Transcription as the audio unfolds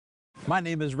My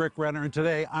name is Rick Renner, and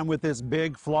today I'm with this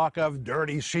big flock of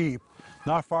dirty sheep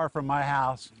not far from my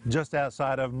house, just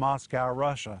outside of Moscow,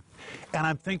 Russia. And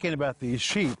I'm thinking about these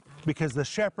sheep because the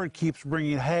shepherd keeps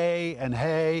bringing hay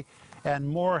and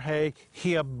more hay.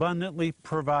 He abundantly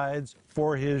provides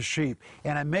for his sheep.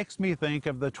 And it makes me think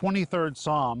of the 23rd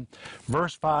Psalm,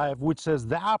 verse 5, which says,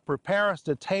 "Thou preparest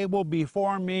a table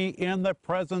before me in the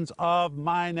presence of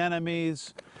mine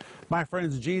enemies." My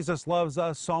friends, Jesus loves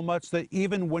us so much that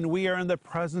even when we are in the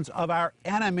presence of our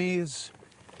enemies,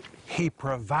 He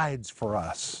provides for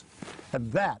us.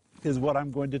 And that is what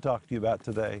I'm going to talk to you about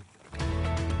today.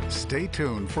 Stay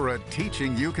tuned for a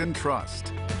teaching you can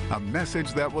trust, a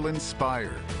message that will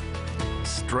inspire,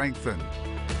 strengthen,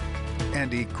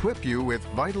 and equip you with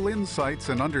vital insights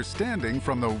and understanding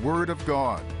from the Word of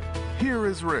God. Here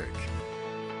is Rick.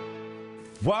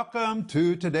 Welcome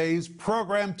to today's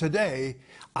program. Today,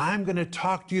 I'm going to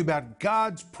talk to you about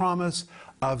God's promise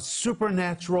of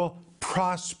supernatural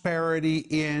prosperity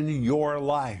in your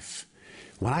life.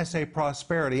 When I say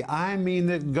prosperity, I mean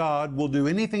that God will do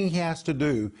anything He has to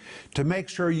do to make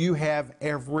sure you have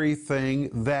everything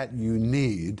that you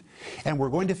need. And we're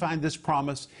going to find this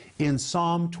promise in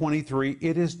Psalm 23.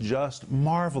 It is just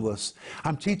marvelous.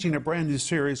 I'm teaching a brand new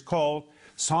series called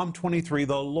Psalm 23,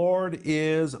 The Lord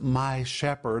is My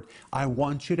Shepherd. I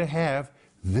want you to have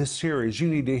this series. You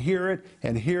need to hear it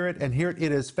and hear it and hear it.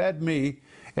 It has fed me,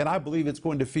 and I believe it's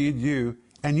going to feed you.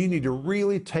 And you need to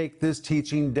really take this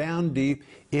teaching down deep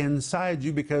inside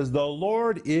you because the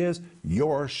Lord is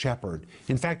your shepherd.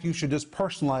 In fact, you should just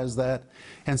personalize that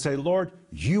and say, Lord,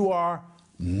 you are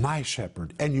my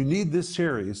shepherd. And you need this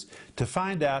series to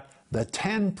find out the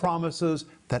 10 promises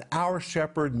that our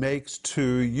shepherd makes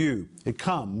to you. It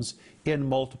comes in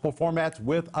multiple formats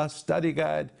with a study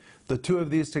guide. The two of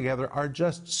these together are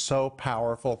just so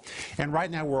powerful. And right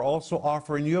now we're also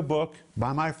offering you a book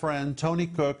by my friend Tony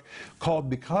Cook called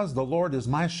Because the Lord is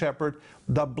My Shepherd,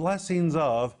 The Blessings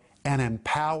of an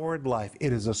Empowered Life.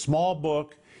 It is a small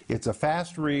book. It's a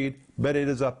fast read, but it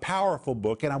is a powerful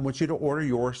book, and I want you to order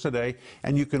yours today.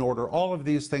 And you can order all of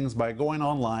these things by going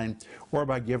online or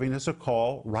by giving us a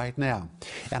call right now.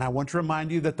 And I want to remind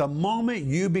you that the moment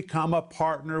you become a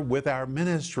partner with our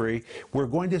ministry, we're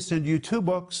going to send you 2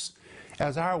 books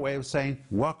as our way of saying,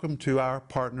 welcome to our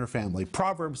partner family.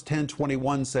 Proverbs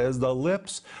 10:21 says, the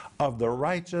lips of the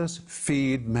righteous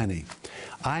feed many.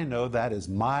 I know that is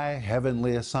my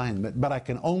heavenly assignment, but I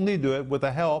can only do it with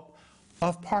the help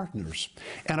of partners.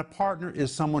 And a partner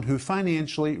is someone who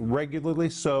financially, regularly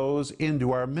sows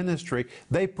into our ministry.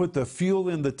 They put the fuel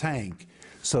in the tank.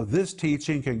 So this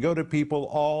teaching can go to people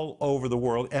all over the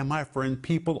world. And my friend,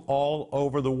 people all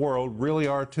over the world really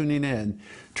are tuning in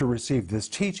to receive this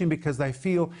teaching because they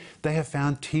feel they have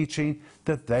found teaching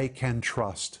that they can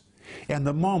trust. And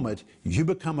the moment you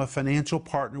become a financial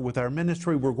partner with our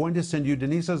ministry, we're going to send you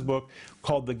Denise's book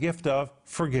called The Gift of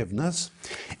Forgiveness.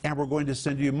 And we're going to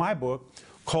send you my book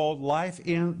called Life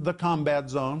in the Combat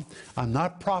Zone. I'm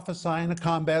not prophesying a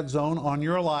combat zone on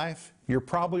your life. You're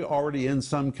probably already in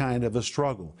some kind of a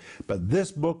struggle. But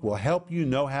this book will help you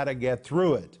know how to get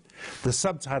through it. The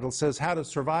subtitle says How to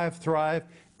Survive, Thrive,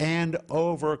 and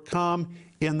Overcome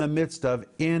in the midst of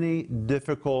any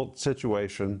difficult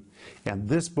situation. And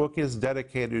this book is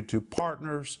dedicated to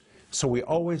partners, so we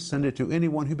always send it to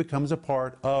anyone who becomes a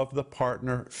part of the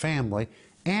partner family.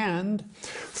 And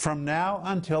from now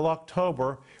until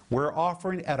October, we're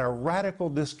offering at a radical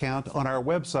discount on our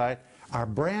website our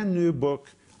brand new book,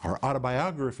 our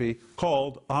autobiography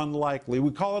called Unlikely.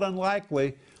 We call it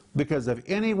Unlikely because if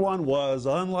anyone was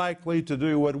unlikely to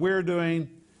do what we're doing,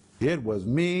 it was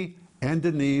me and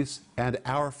Denise and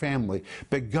our family.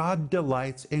 But God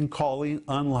delights in calling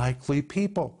unlikely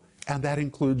people, and that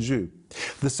includes you.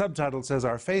 The subtitle says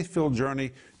Our Faith-Filled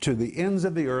Journey to the Ends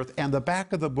of the Earth, and the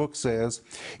back of the book says,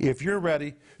 if you're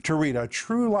ready to read a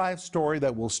true life story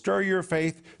that will stir your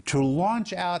faith, to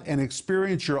launch out and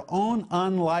experience your own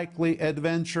unlikely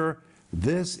adventure,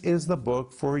 this is the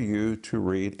book for you to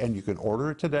read. And you can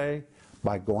order it today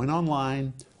by going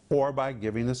online or by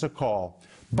giving us a call.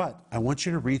 But I want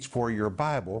you to reach for your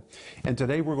Bible, and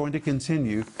today we're going to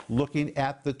continue looking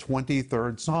at the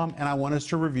 23rd Psalm, and I want us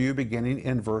to review beginning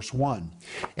in verse 1.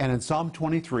 And in Psalm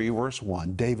 23, verse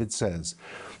 1, David says,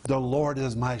 the Lord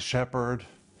is my shepherd,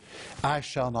 I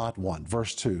shall not want.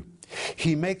 Verse 2,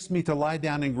 He makes me to lie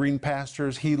down in green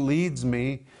pastures, He leads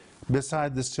me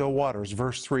beside the still waters.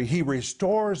 Verse 3, He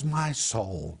restores my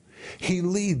soul, He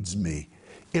leads me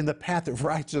in the path of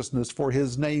righteousness for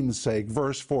His name's sake.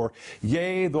 Verse 4,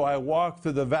 yea, though I walk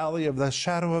through the valley of the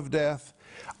shadow of death,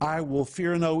 I will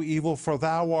fear no evil, for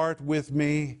Thou art with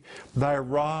me. Thy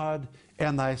rod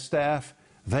and Thy staff,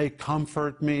 They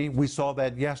comfort me. We saw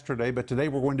that yesterday, but today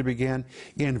we're going to begin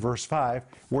in verse 5,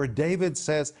 where David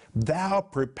says, Thou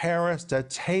preparest a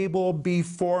table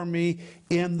before me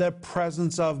in the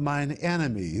presence of mine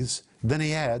enemies. Then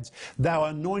he adds, Thou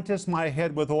anointest my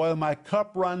head with oil, my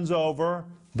cup runs over.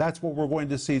 That's what we're going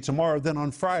to see tomorrow. Then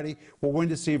on Friday, we're going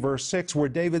to see verse 6, where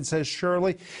David says,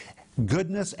 Surely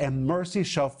goodness and mercy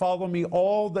shall follow me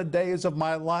all the days of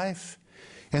my life,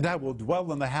 and I will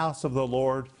dwell in the house of the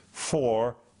Lord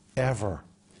forever.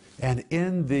 And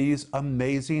in these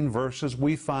amazing verses,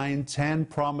 we find 10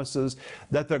 promises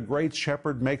that the great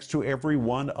shepherd makes to every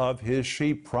one of his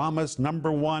sheep. Promise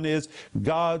number 1 is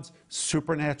God's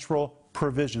supernatural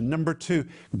provision. Number 2,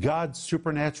 God's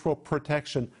supernatural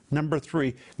protection. Number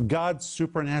 3, God's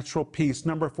supernatural peace.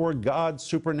 Number 4, God's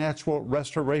supernatural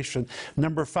restoration.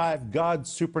 Number 5, God's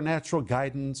supernatural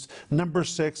guidance. Number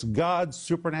 6, God's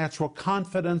supernatural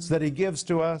confidence that he gives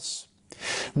to us.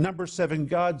 Number 7,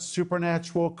 God's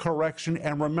supernatural correction.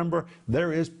 And remember,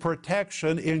 there is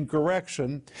protection in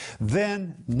correction.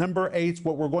 Then, number 8,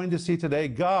 what we're going to see today,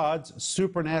 God's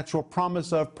supernatural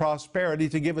promise of prosperity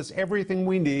to give us everything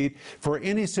we need for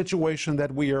any situation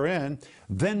that we are in.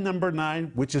 Then number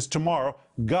 9, which is tomorrow,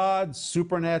 God's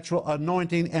supernatural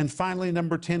anointing. And finally,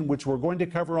 number 10, which we're going to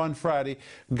cover on Friday,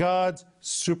 God's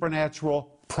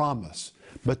supernatural promise.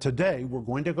 But today, we're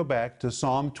going to go back to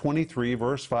Psalm 23,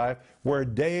 verse 5, where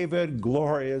David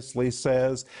gloriously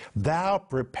says, Thou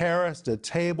preparest a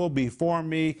table before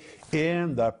me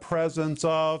in the presence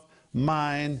of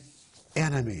mine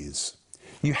enemies.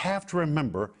 You have to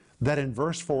remember that in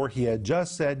verse 4, he had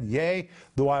just said, Yea,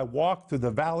 though I walk through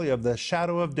the valley of the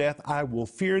shadow of death, I will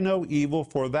fear no evil,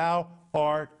 for thou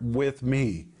art with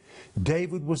me.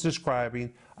 David was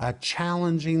describing a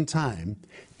challenging time,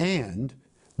 and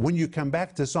when you come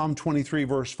back to Psalm 23,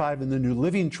 verse 5 in the New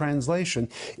Living Translation,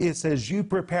 it says, You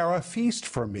prepare a feast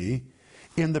for me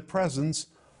in the presence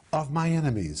of my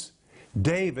enemies.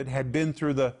 David had been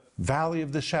through the valley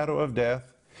of the shadow of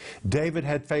death. David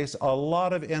had faced a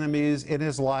lot of enemies in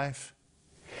his life.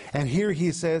 And here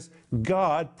he says,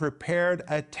 God prepared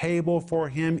a table for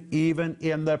him even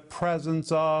in the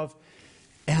presence of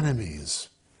enemies.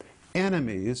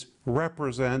 Enemies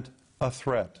represent a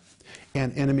threat.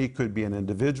 An enemy could be an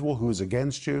individual who is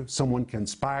against you, someone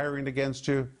conspiring against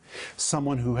you,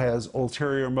 someone who has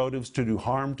ulterior motives to do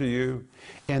harm to you.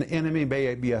 An enemy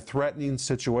may be a threatening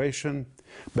situation,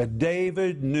 but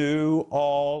David knew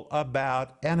all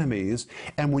about enemies.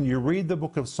 And when you read the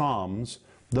book of Psalms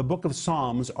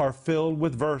are filled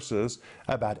with verses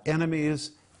about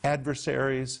enemies,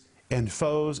 adversaries, and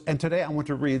foes. And today I want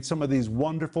to read some of these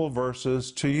wonderful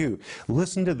verses to you.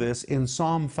 Listen to this. In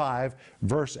Psalm 5,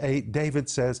 verse 8, David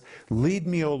says, Lead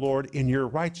me, O Lord, in your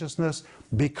righteousness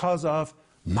because of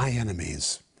my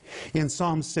enemies. In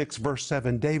Psalm 6, verse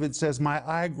 7, David says, My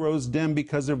eye grows dim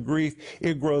because of grief.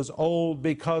 It grows old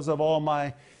because of all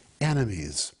my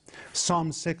enemies.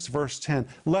 Psalm 6, verse 10,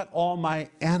 Let all my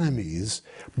enemies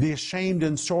be ashamed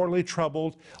and sorely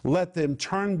troubled. Let them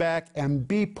turn back and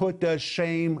be put to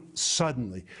shame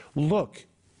suddenly. Look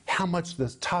how much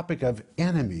this topic of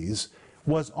enemies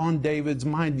was on David's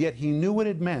mind, yet he knew what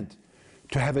it meant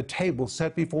to have a table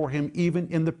set before him even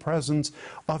in the presence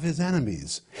of his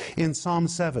enemies. In Psalm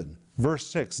 7, verse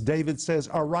 6, David says,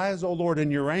 Arise, O Lord,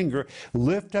 in your anger.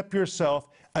 Lift up yourself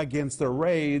against the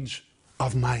rage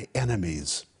of my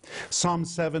enemies. Psalm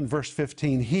 7, verse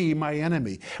 15, He, my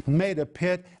enemy, made a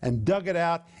pit and dug it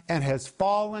out and has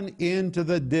fallen into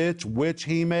the ditch which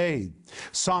he made.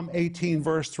 Psalm 18,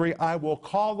 verse 3, I will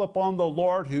call upon the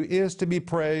Lord who is to be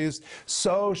praised,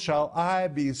 so shall I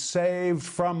be saved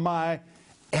from my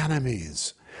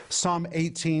enemies. Psalm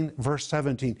 18, verse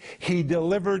 17, He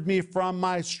delivered me from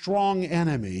my strong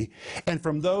enemy and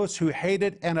from those who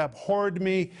hated and abhorred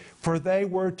me, for they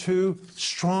were too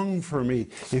strong for me.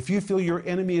 If you feel your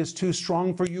enemy is too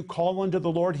strong for you, call unto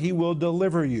the Lord, He will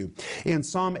deliver you. In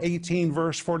Psalm 18,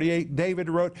 verse 48, David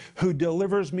wrote, Who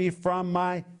delivers me from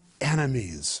my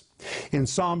enemies. In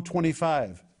Psalm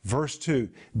 25, verse 2,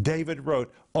 David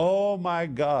wrote, Oh my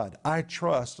God, I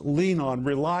trust, lean on,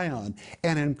 rely on,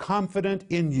 and am confident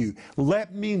in you.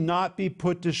 Let me not be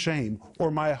put to shame,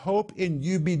 or my hope in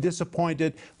you be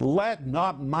disappointed. Let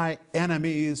not my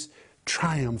enemies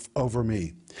triumph over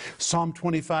me. Psalm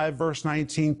 25, verse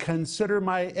 19, Consider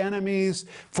my enemies,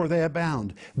 for they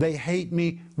abound. They hate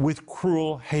me with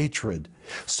cruel hatred.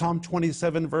 Psalm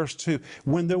 27, verse 2,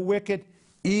 When the wicked,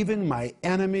 even my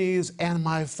enemies and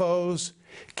my foes,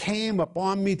 came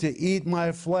upon me to eat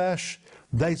my flesh,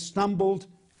 they stumbled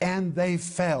and they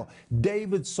fell.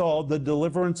 David saw the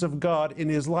deliverance of God in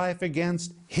his life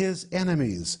against his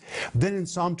enemies. Then in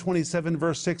Psalm 27,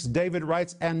 verse 6, David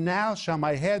writes, "And now shall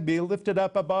my head be lifted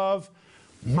up above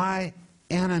my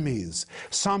enemies."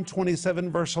 Psalm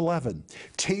 27, verse 11,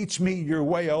 "Teach me your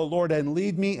way, O Lord, and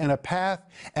lead me in a path,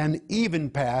 an even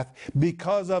path,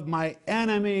 because of my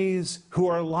enemies who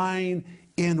are lying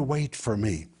in wait for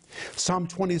me." Psalm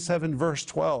 27, verse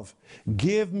 12,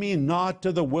 "Give me not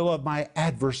to the will of my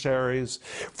adversaries,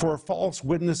 for false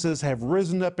witnesses have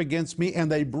risen up against me, and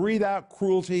they breathe out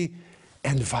cruelty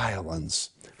and violence."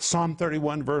 Psalm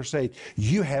 31, verse 8,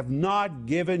 "You have not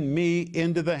given me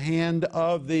into the hand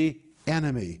of the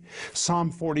enemy." Psalm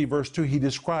 40, verse 2, he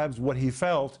describes what he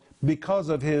felt because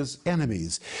of his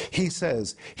enemies. He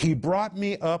says, "He brought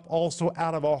me up also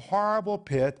out of a horrible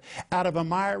pit, out of a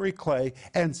miry clay,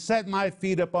 and set my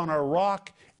feet upon a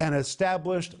rock and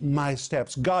established my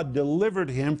steps." God delivered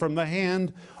him from the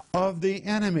hand of the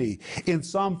enemy. In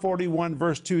Psalm 41,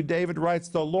 verse 2, David writes,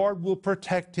 "The Lord will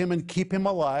protect him and keep him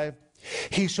alive.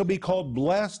 He shall be called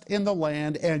blessed in the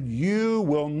land, and you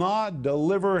will not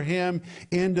deliver him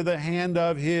into the hand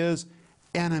of his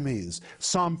enemies."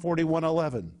 Psalm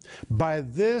 41:11, "By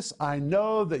this I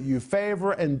know that you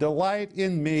favor and delight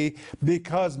in me,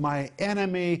 because my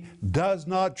enemy does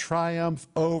not triumph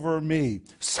over me."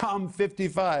 Psalm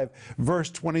 55,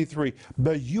 verse 23,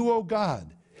 "But you, O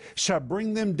God, shall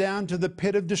bring them down to the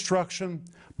pit of destruction.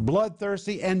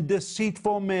 Bloodthirsty and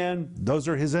deceitful men," those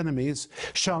are his enemies,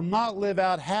 "shall not live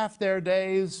out half their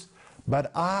days,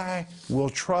 but I will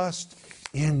trust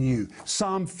in you."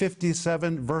 Psalm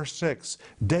 57, verse 6,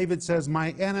 David says,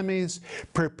 "My enemies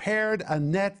prepared a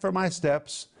net for my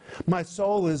steps. My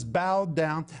soul is bowed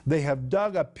down. They have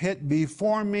dug a pit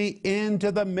before me into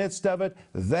the midst of it.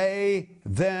 They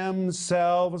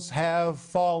themselves have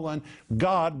fallen."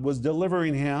 God was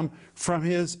delivering him from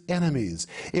his enemies.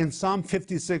 In Psalm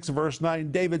 56, verse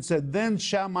 9, David said, "Then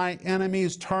shall my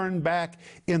enemies turn back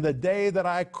in the day that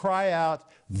I cry out.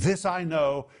 This I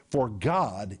know, for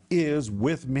God is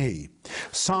with me."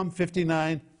 Psalm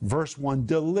 59, verse 1,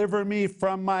 "Deliver me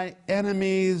from my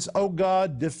enemies, O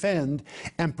God, defend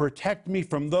and protect me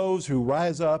from those who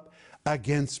rise up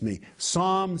against me."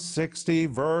 Psalm 60,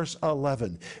 verse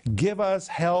 11, "Give us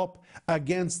help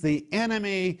against the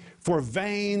enemy, for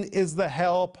vain is the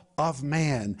help of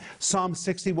man." Psalm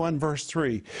 61, verse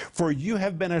 3, "For you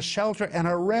have been a shelter and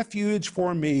a refuge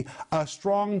for me, a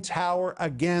strong tower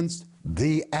against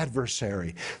the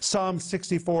adversary." Psalm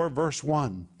 64, verse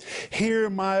 1,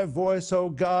 "Hear my voice, O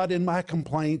God, in my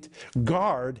complaint.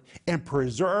 Guard and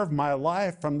preserve my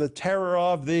life from the terror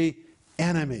of the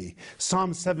enemy."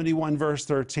 Psalm 71, verse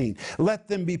 13, "Let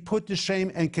them be put to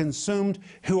shame and consumed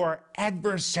who are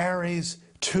adversaries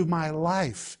to my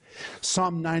life."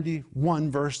 Psalm 91,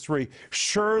 verse 3,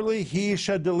 "Surely he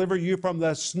shall deliver you from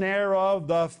the snare of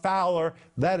the fowler."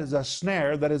 That is a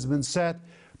snare that has been set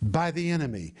by the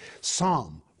enemy.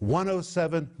 Psalm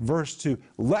 107, verse 2,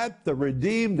 "Let the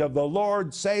redeemed of the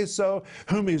Lord say so,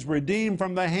 whom he's redeemed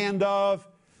from the hand of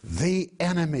the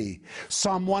enemy."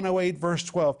 Psalm 108, verse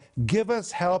 12, "Give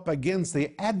us help against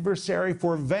the adversary,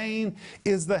 for vain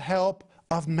is the help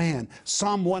of man."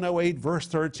 Psalm 108, verse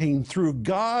 13, "Through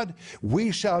God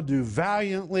we shall do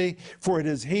valiantly, for it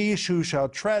is he who shall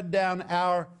tread down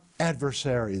our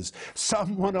adversaries."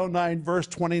 Psalm 109, verse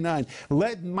 29,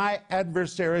 "Let my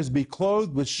adversaries be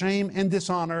clothed with shame and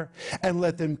dishonor, and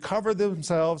let them cover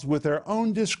themselves with their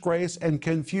own disgrace and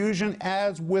confusion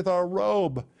as with a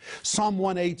robe." Psalm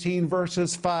 118,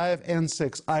 verses 5 and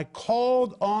 6, "I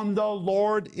called on the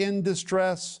Lord in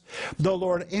distress. The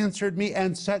Lord answered me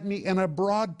and set me in a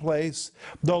broad place.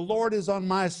 The Lord is on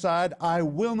my side. I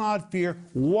will not fear.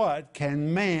 What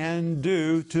can man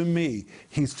do to me?"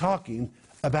 He's talking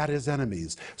about his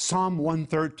enemies. Psalm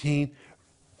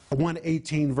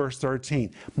 118, verse 13,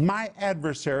 "My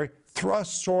adversary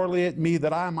thrust sorely at me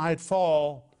that I might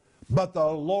fall, but the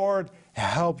Lord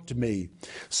helped me."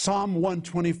 Psalm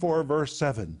 124, verse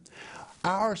 7,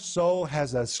 "Our soul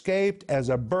has escaped as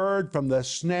a bird from the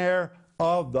snare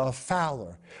of the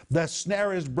fowler." The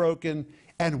snare is broken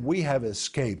and we have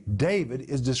escaped. David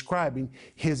is describing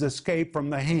his escape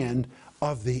from the hand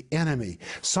of the enemy.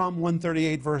 Psalm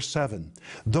 138, verse 7,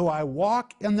 "Though I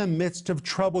walk in the midst of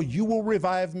trouble, you will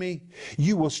revive me.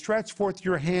 You will stretch forth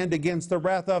your hand against the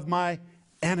wrath of my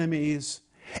enemies,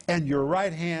 and your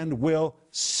right hand will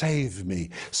save me."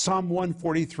 Psalm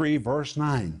 143, verse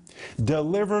 9,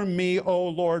 "Deliver me, O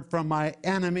Lord, from my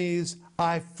enemies.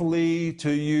 I flee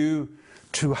to you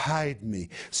to hide me.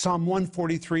 Psalm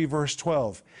 143, verse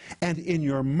 12. And in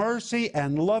your mercy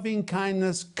and loving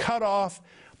kindness, cut off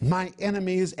my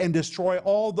enemies and destroy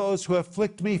all those who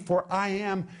afflict me, for I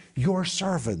am your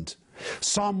servant.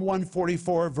 Psalm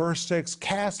 144, verse 6,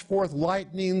 cast forth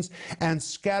lightnings and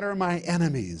scatter my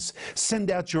enemies.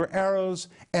 Send out your arrows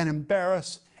and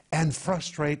embarrass and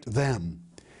frustrate them.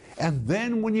 And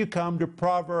then when you come to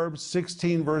Proverbs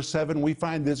 16, verse 7, we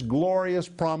find this glorious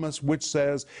promise which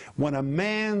says, when a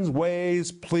man's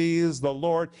ways please the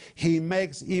Lord, he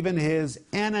makes even his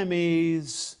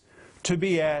enemies to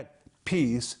be at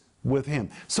peace with him.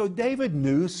 So David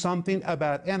knew something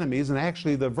about enemies, and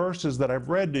actually the verses that I've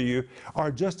read to you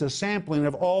are just a sampling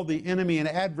of all the enemy and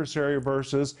adversary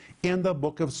verses in the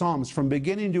book of Psalms. From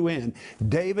beginning to end,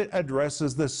 David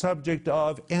addresses the subject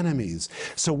of enemies.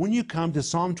 So when you come to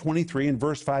Psalm 23 and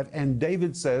verse 5, and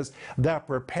David says, thou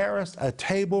preparest a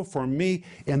table for me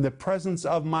in the presence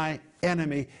of my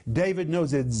enemy, David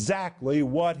knows exactly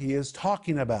what he is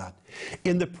talking about.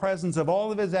 In the presence of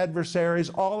all of his adversaries,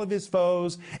 all of his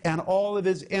foes, and all of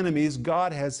his enemies,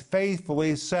 God has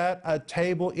faithfully set a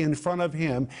table in front of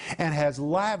him and has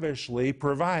lavishly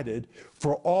provided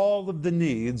for all of the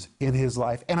needs in his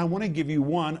life. And I want to give you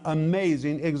one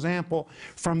amazing example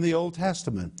from the Old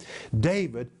Testament.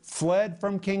 David fled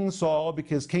from King Saul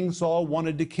because King Saul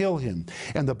wanted to kill him.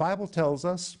 And the Bible tells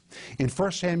us in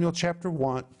 1 Samuel chapter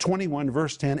 21,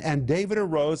 verse 10, and David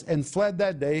arose and fled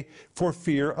that day for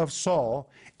fear of Saul,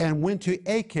 and went to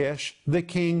Achish, the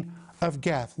king of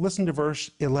Gath. Listen to verse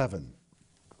 11.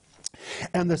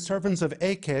 And the servants of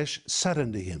Achish said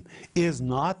unto him, is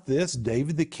not this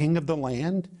David the king of the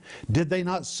land? Did they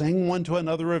not sing one to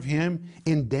another of him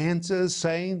in dances,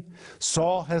 saying,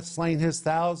 Saul hath slain his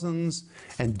thousands,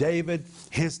 and David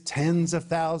his tens of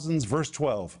thousands? Verse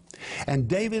 12. And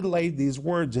David laid these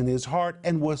words in his heart,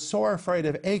 and was sore afraid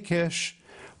of Achish,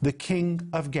 the king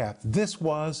of Gath. This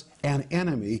was an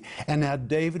enemy, and now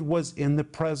David was in the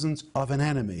presence of an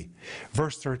enemy.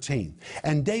 Verse 13,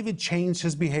 and David changed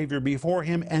his behavior before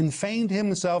him, and feigned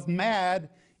himself mad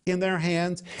in their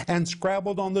hands, and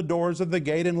scrabbled on the doors of the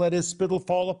gate, and let his spittle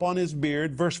fall upon his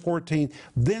beard. Verse 14,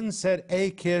 then said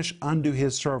Achish unto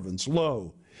his servants,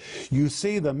 lo, you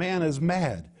see the man is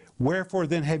mad. Wherefore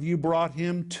then have you brought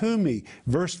him to me?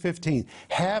 Verse 15,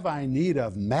 have I need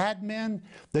of madmen,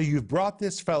 that you've brought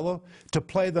this fellow to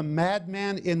play the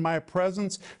madman in my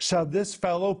presence? Shall this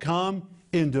fellow come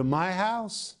into my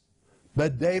house?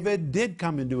 But David did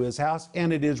come into his house,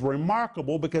 and it is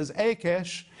remarkable because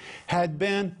Achish had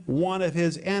been one of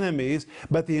his enemies,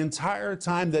 but the entire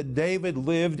time that David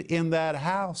lived in that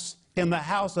house, in the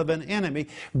house of an enemy,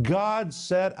 God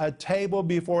set a table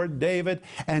before David,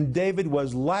 and David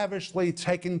was lavishly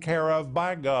taken care of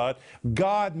by God.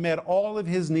 God met all of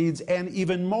his needs and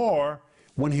even more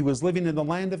when he was living in the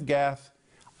land of Gath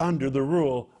under the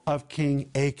rule of King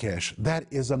Achish. That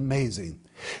is amazing.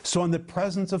 So in the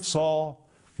presence of Saul,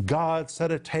 God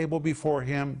set a table before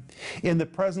him. In the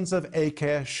presence of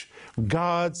Achish,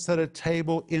 God set a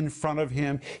table in front of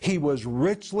him. He was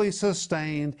richly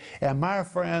sustained. And my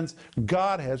friends,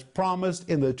 God has promised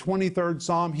in the 23rd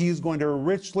Psalm, He's going to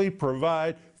richly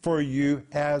provide for you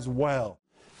as well.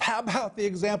 How about the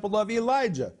example of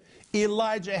Elijah?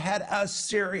 Elijah had a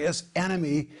serious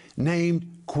enemy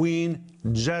named Queen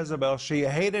Jezebel. She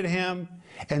hated him,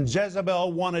 and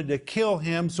Jezebel wanted to kill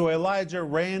him, so Elijah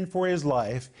ran for his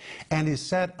life, and he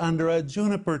sat under a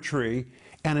juniper tree,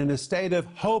 and in a state of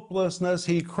hopelessness,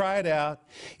 he cried out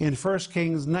in 1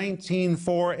 Kings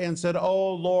 19:4 and said,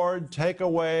 "Oh Lord, take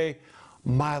away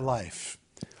my life."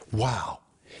 Wow.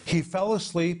 He fell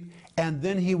asleep, and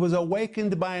then he was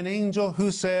awakened by an angel who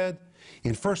said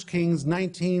in 1 Kings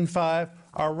 19:5,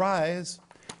 "Arise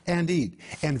and eat."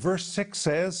 And verse 6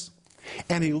 says,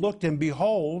 "And he looked, and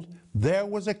behold, there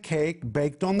was a cake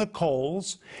baked on the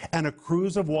coals, and a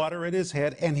cruse of water at his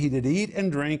head, and he did eat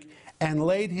and drink, and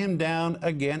laid him down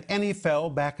again, and he fell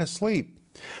back asleep.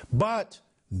 But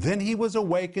then he was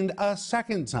awakened a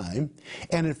second time,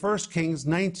 and in 1 Kings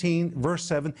 19, verse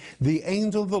 7, the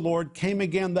angel of the Lord came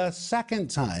again the second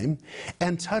time,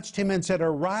 and touched him and said,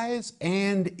 Arise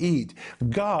and eat."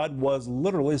 God was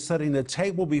literally setting a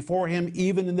table before him,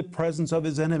 even in the presence of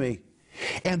his enemy.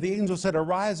 And the angel said,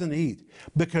 "Arise and eat,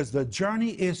 because the journey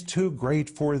is too great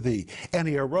for thee." And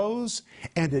he arose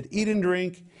and did eat and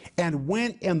drink, and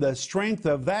went in the strength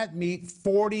of that meat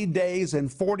 40 days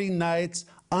and 40 nights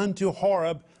unto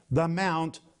Horeb, the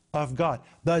mount of God.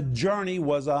 The journey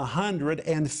was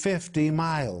 150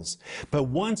 miles. But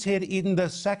once he had eaten the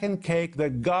second cake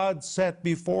that God set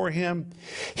before him,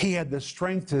 he had the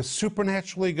strength to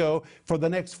supernaturally go for the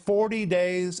next 40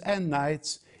 days and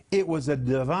nights It was a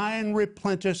divine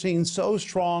replenishing so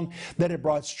strong that it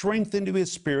brought strength into his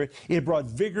spirit. It brought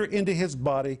vigor into his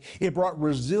body. It brought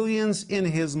resilience in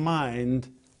his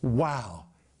mind. Wow.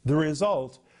 The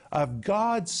result of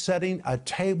God setting a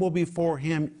table before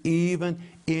him even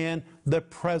in the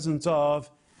presence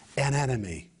of an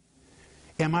enemy.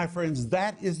 And my friends,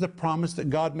 that is the promise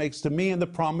that God makes to me and the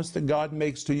promise that God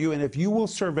makes to you. And if you will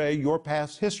survey your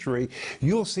past history,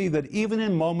 you'll see that even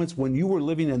in moments when you were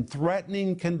living in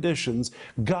threatening conditions,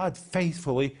 God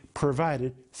faithfully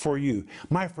provided for you.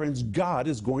 My friends, God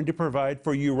is going to provide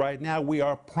for you right now. We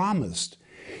are promised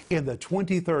in the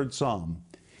 23rd Psalm,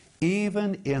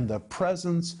 even in the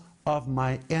presence of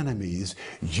my enemies,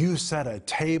 you set a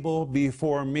table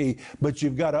before me. But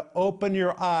you've got to open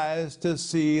your eyes to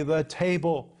see the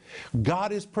table.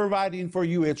 God is providing for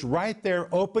you. It's right there.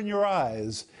 Open your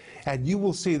eyes, and you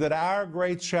will see that our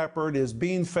great shepherd is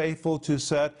being faithful to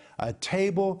set a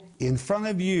table in front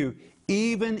of you,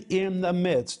 even in the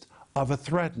midst of a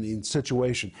threatening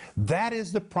situation. That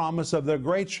is the promise of the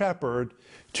great shepherd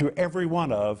to every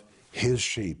one of his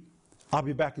sheep. I'll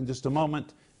be back in just a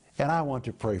moment, and I want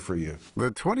to pray for you.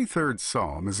 The 23rd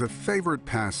Psalm is a favorite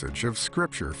passage of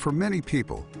Scripture for many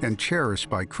people and cherished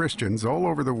by Christians all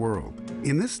over the world.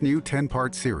 In this new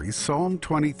 10-part series, Psalm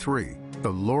 23, The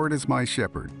Lord is My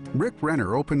Shepherd, Rick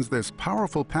Renner opens this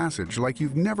powerful passage like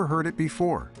you've never heard it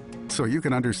before, so you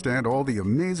can understand all the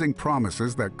amazing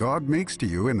promises that God makes to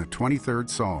you in the 23rd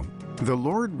Psalm. The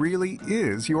Lord really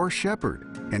is your shepherd,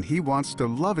 and He wants to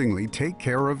lovingly take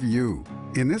care of you.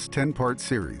 In this 10-part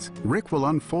series, Rick will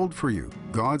unfold for you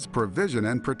God's provision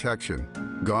and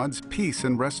protection, God's peace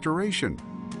and restoration,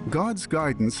 God's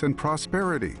guidance and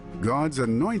prosperity, God's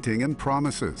anointing and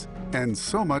promises, and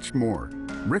so much more.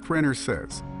 Rick Renner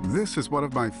says, "This is one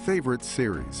of my favorite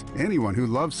series. Anyone who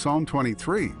loves Psalm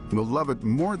 23 will love it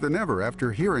more than ever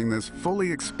after hearing this fully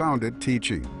expounded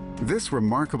teaching." This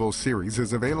remarkable series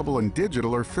is available in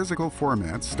digital or physical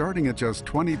formats starting at just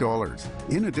 $20.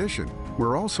 In addition,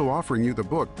 we're also offering you the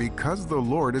book Because the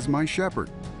Lord is My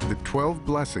Shepherd, the 12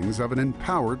 blessings of an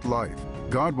empowered life.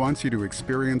 God wants you to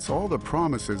experience all the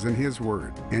promises in His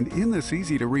Word. And in this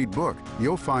easy-to-read book,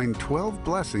 you'll find 12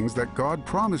 blessings that God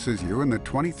promises you in the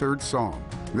 23rd Psalm.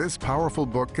 This powerful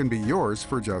book can be yours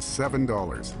for just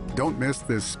 $7. Don't miss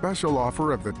this special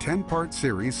offer of the 10-part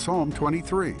series Psalm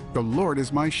 23, The Lord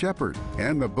is My Shepherd,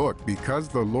 and the book Because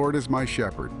the Lord is My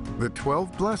Shepherd, the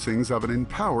 12 blessings of an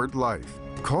empowered life.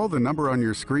 Call the number on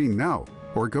your screen now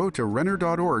or go to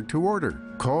Renner.org to order.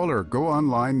 Call or go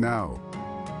online now.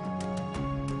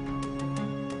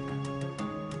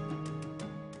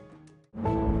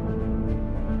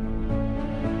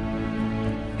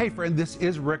 Hey friend, this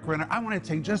is Rick Renner. I want to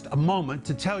take just a moment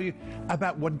to tell you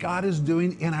about what God is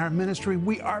doing in our ministry.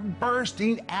 We are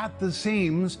bursting at the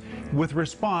seams with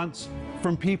response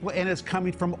from people, and it's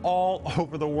coming from all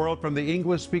over the world, from the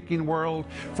English-speaking world,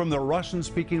 from the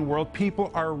Russian-speaking world. People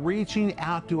are reaching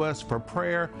out to us for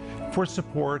prayer, for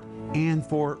support, and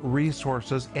for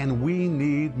resources, and we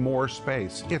need more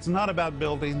space. It's not about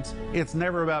buildings. It's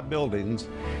never about buildings.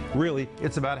 Really,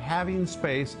 it's about having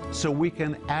space so we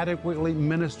can adequately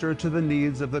minister to the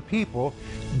needs of the people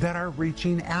that are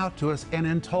reaching out to us. And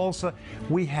in Tulsa,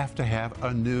 we have to have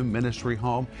a new ministry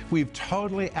home. We've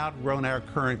totally outgrown our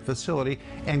current facility,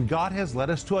 and God has led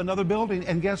us to another building.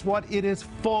 And guess what? It is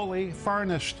fully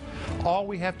furnished. All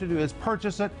we have to do is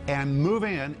purchase it and move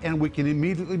in, and we can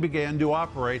immediately begin to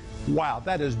operate. Wow,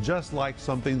 that is just like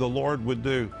something the Lord would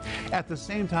do. At the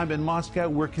same time, in Moscow,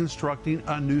 we're constructing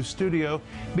a new studio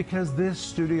because this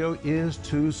studio is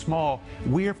too small.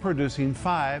 We are producing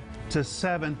 5 to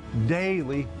 7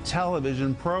 daily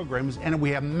television programs, and we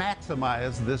have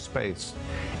maximized this space.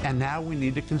 And now we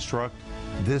need to construct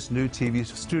this new TV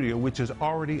studio, which is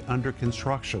already under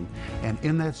construction. And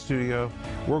in that studio,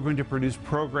 we're going to produce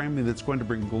programming that's going to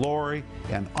bring glory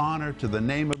and honor to the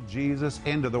name of Jesus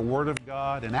and to the Word of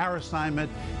God. And our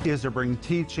assignment is to bring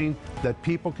teaching that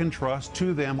people can trust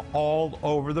to them all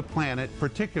over the planet,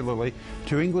 particularly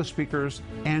to English speakers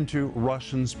and to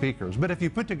Russian speakers. But if you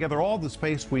put together all the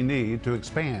space we need to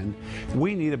expand,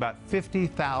 we need about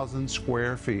 50,000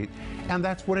 square feet. And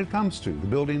that's what it comes to. The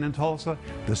building in Tulsa,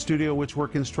 the studio which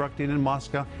we're constructing in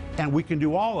Moscow, and we can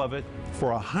do all of it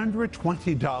for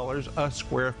 $120 a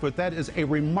square foot. That is a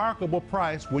remarkable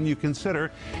price when you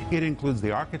consider it includes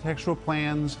the architectural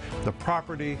plans, the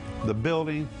property, the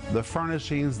building, the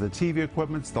furnishings, the TV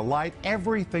equipment, the light,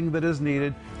 everything that is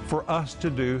needed for us to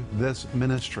do this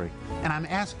ministry. And I'm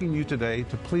asking you today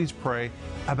to please pray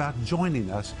about joining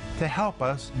us to help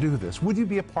us do this. Would you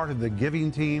be a part of the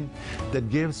giving team that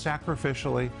gives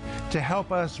sacrificially to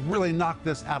help us really knock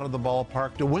this out of the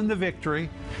ballpark, to win the victory,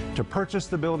 to purchase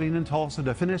the building in Tulsa,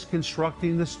 to finish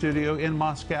constructing the studio in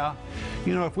Moscow?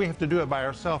 You know, if we have to do it by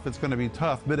ourselves, it's going to be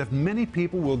tough. But if many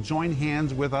people will join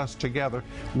hands with us together,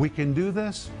 we can do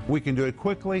this, we can do it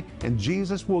quickly, and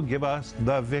Jesus will give us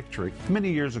the victory.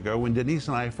 Many years ago, when Denise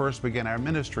and I first began our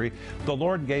ministry, the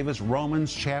Lord gave us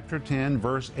Romans chapter 10,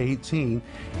 verse 18,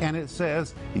 and it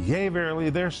says, "Yea, verily,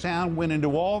 their sound went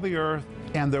into all the earth,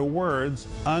 and their words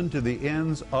unto the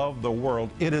ends of the world."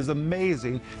 It is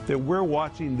amazing that we're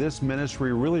watching this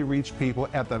ministry really reach people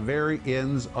at the very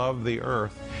ends of the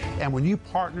earth. And when you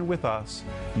partner with us,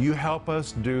 you help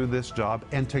us do this job,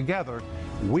 and together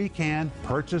we can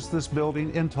purchase this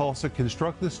building in Tulsa,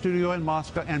 construct the studio in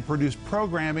Moscow, and produce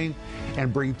programming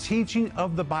and bring teaching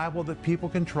of the Bible that people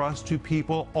can trust to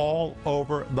people all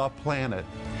over the planet.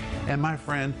 And my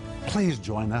friend, please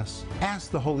join us.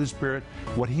 Ask the Holy Spirit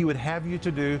what He would have you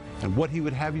to do and what He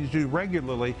would have you to do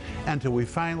regularly until we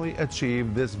finally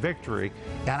achieve this victory.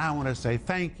 And I want to say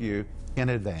thank you in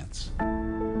advance.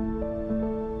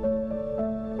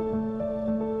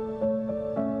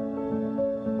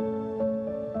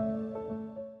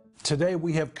 Today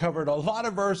we have covered a lot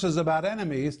of verses about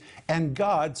enemies and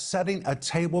God setting a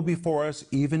table before us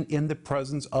even in the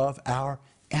presence of our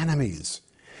enemies.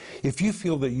 If you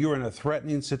feel that you're in a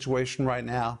threatening situation right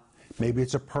now, maybe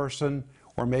it's a person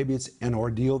or maybe it's an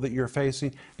ordeal that you're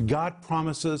facing, God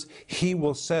promises He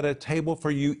will set a table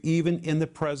for you even in the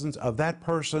presence of that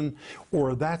person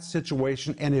or that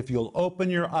situation. And if you'll open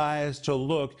your eyes to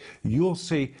look, you'll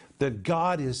see that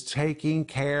God is taking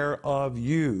care of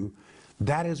you.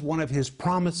 That is one of His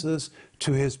promises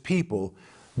to His people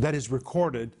that is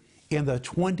recorded in the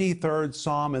 23rd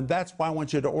Psalm, and that's why I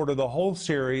want you to order the whole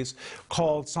series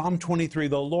called Psalm 23,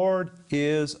 The Lord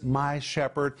is My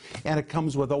Shepherd, and it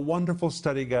comes with a wonderful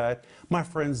study guide. My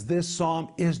friends, this psalm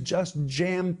is just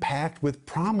jam-packed with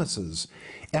promises,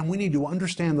 and we need to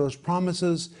understand those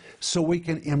promises so we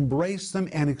can embrace them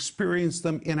and experience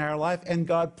them in our life. And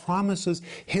God promises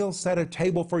He'll set a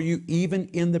table for you even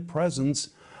in the presence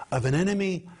of an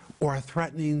enemy or a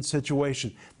threatening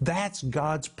situation. That's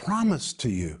God's promise to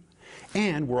you.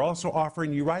 And we're also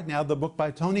offering you right now the book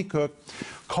by Tony Cook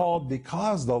called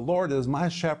Because the Lord is My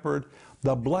Shepherd,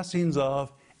 The Blessings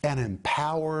of an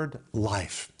Empowered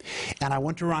Life. And I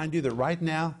want to remind you that right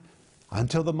now,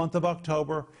 until the month of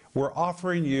October, we're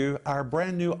offering you our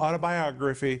brand new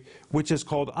autobiography, which is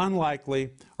called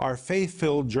Unlikely, Our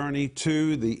Faith-Filled Journey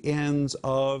to the Ends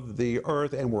of the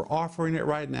Earth. And we're offering it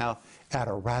right now at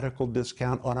a radical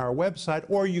discount on our website,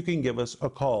 or you can give us a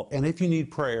call. And if you need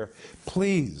prayer,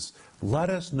 please let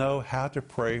us know how to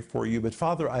pray for you. But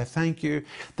Father, I thank you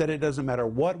that it doesn't matter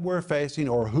what we're facing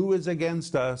or who is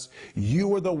against us,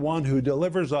 you are the one who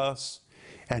delivers us.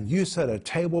 And you set a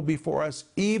table before us,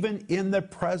 even in the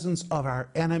presence of our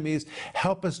enemies.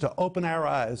 Help us to open our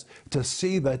eyes to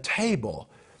see the table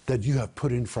that you have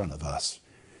put in front of us.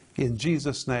 In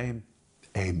Jesus' name,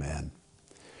 amen.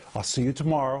 I'll see you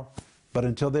tomorrow. But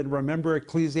until then, remember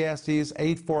Ecclesiastes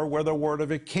 8:4, where the word of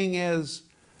a king is,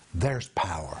 there's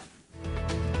power.